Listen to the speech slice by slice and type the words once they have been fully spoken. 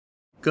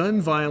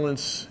Gun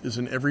violence is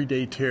an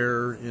everyday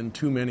terror in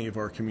too many of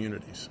our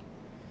communities.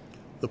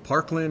 The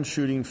Parkland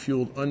shooting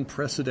fueled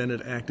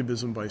unprecedented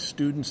activism by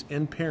students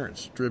and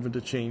parents driven to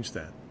change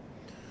that.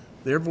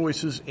 Their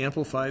voices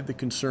amplified the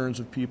concerns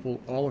of people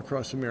all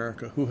across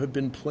America who have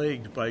been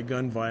plagued by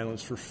gun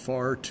violence for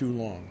far too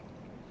long.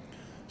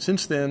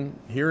 Since then,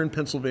 here in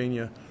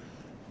Pennsylvania,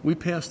 we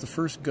passed the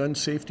first gun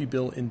safety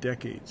bill in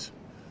decades.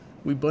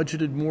 We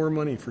budgeted more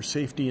money for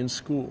safety in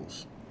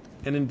schools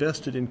and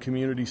invested in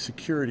community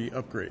security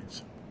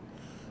upgrades.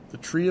 The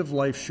Tree of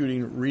Life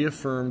shooting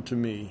reaffirmed to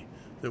me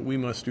that we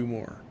must do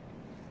more.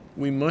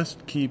 We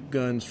must keep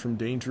guns from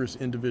dangerous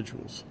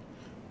individuals.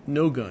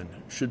 No gun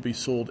should be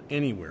sold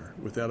anywhere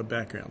without a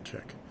background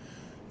check.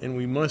 And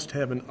we must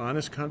have an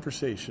honest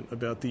conversation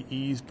about the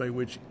ease by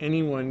which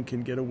anyone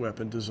can get a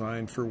weapon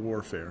designed for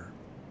warfare.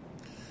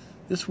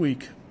 This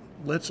week,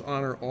 let's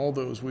honor all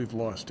those we've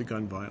lost to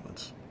gun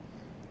violence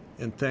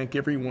and thank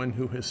everyone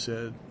who has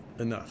said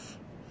enough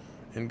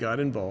and got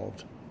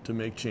involved to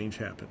make change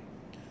happen.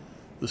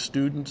 The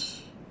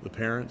students, the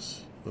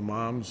parents, the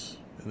moms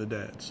and the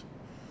dads,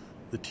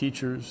 the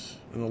teachers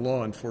and the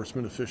law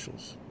enforcement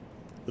officials,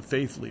 the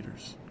faith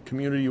leaders,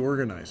 community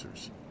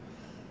organizers.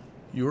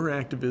 Your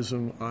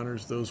activism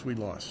honors those we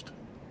lost.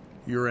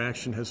 Your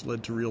action has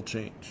led to real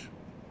change.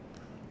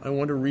 I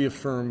want to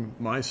reaffirm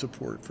my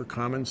support for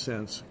common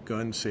sense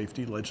gun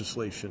safety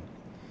legislation.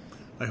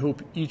 I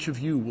hope each of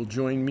you will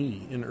join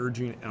me in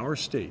urging our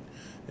state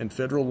and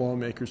federal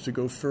lawmakers to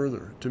go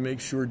further to make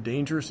sure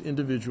dangerous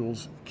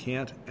individuals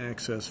can't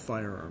access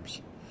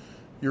firearms.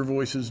 Your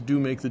voices do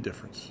make the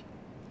difference.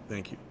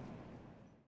 Thank you.